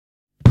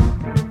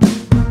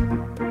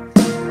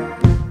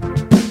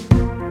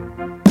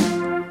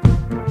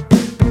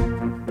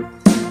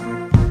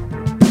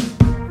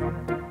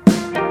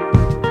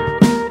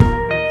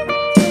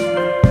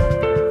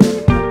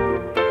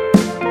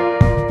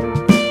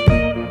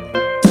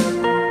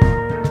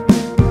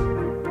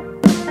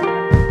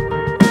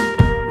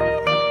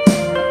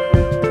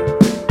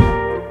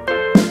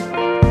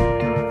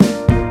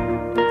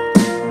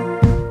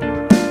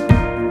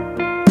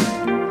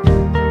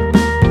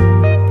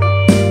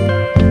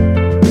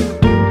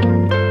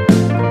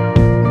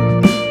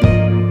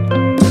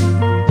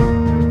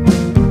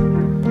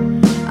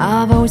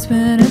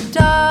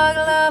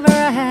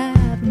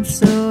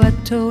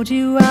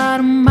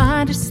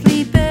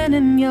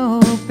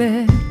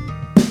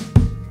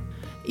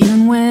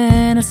Even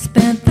when I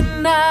spent the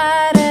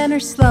night and her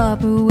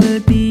slobber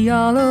would be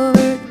all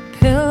over the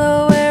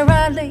pillow where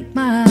I laid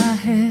my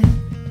head.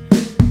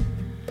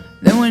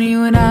 Then when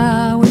you and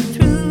I were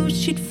through,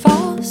 she'd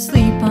fall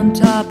asleep on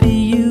top of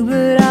you,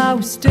 but I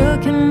was still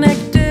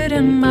connected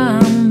in my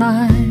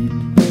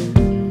mind.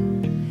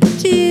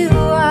 To you,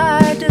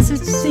 why does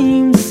it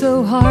seem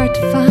so hard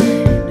to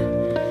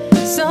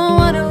find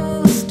someone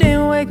who'll stay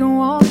awake and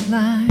walk the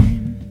line?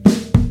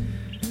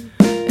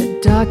 A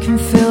dark and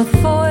filled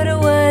void of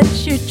what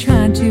you're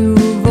trying to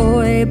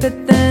avoid,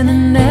 but then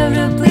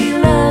inevitably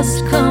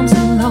lust comes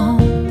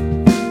along.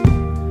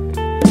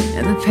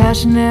 And the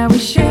passion that we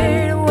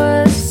shared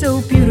was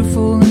so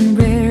beautiful and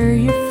rare.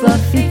 Your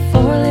fluffy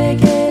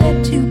four-legged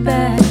had to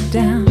back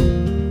down.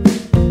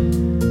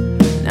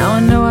 Now I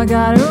know I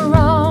got it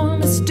wrong,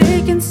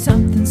 mistaken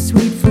something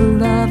sweet for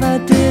love. I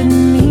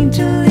didn't mean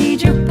to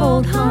lead your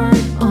bold heart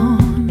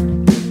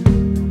on.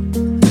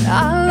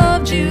 I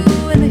loved you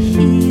in the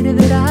heat of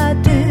it, I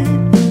did.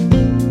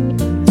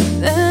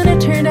 Then it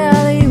turned out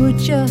that you were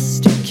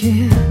just a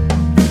kid.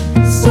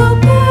 So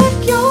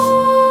pack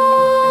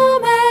your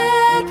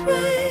mad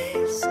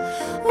ways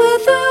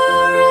with the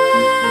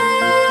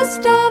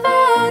rest of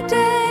our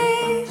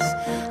days.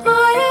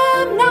 I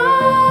am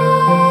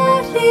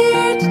not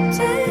here to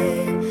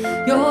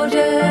take your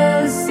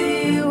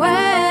jealousy away.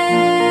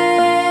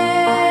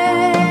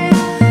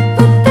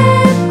 Put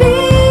that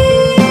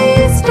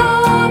beast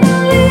on a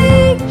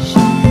leash,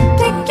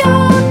 take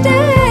your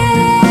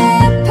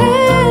damn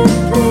pen,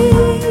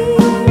 please.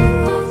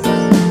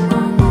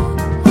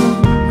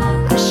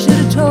 I should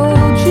have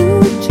told you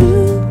to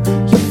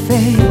your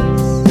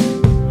face.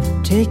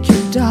 Take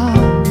your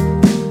dog,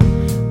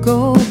 go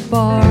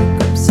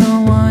bark up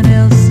someone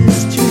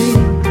else's tree.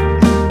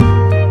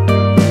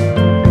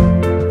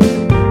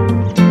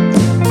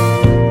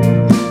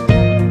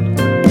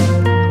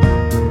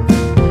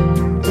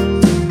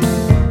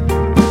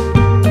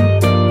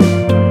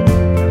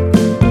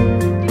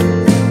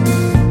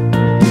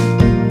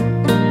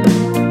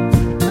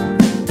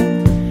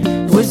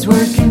 Was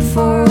working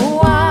for a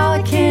while,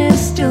 I can't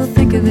still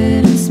think of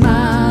it and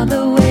smile.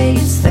 The way you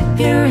slip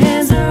your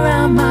hands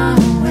around my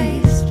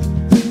waist.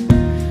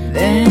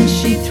 Then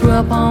she threw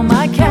up on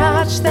my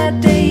couch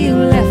that day you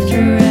left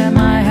her at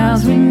my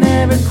house. We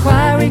never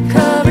quite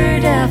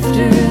recovered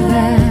after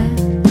that.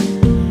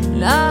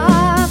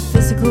 Not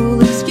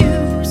physical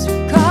excuse,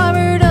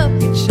 covered up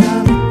each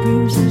other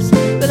bruises,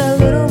 but that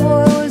little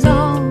boy was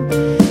on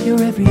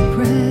your every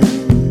breath.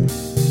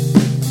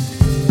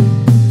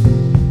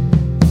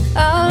 I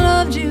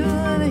loved you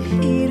in the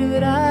heat of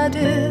it, I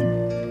did.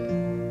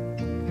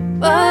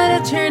 But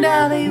it turned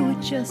out that you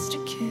were just a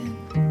kid.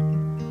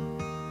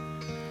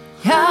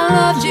 I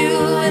loved you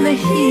in the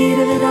heat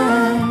of it,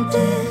 I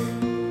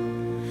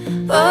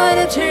did. But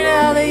it turned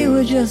out that you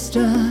were just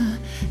a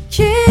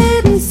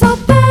kid. And so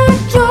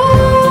back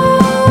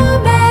your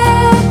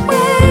mad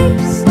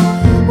ways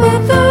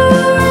with the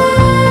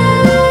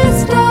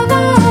rest of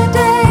our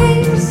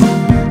days.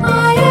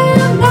 I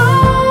am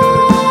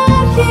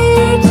not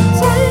here to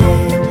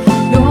take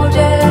your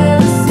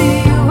jealousy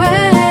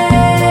away.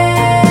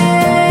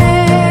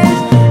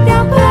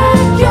 Now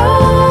back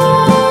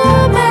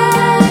your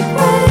mad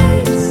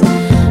ways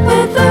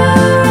with the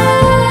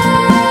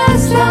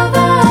rest of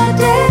our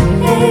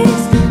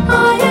days. I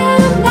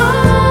am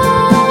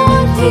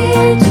not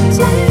here to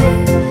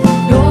take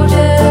your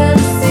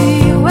jealousy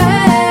away.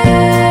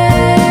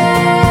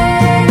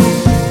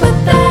 Put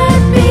that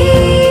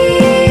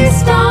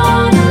beast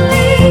on a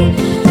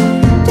leash,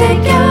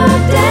 take your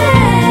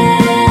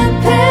damn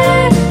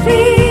pen,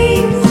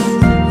 please.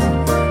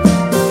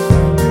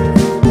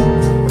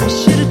 I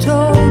should have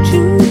told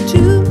you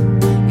to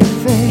your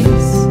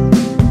face.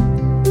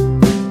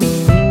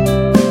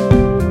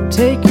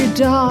 Take your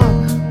dog,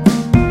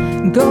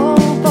 go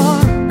bark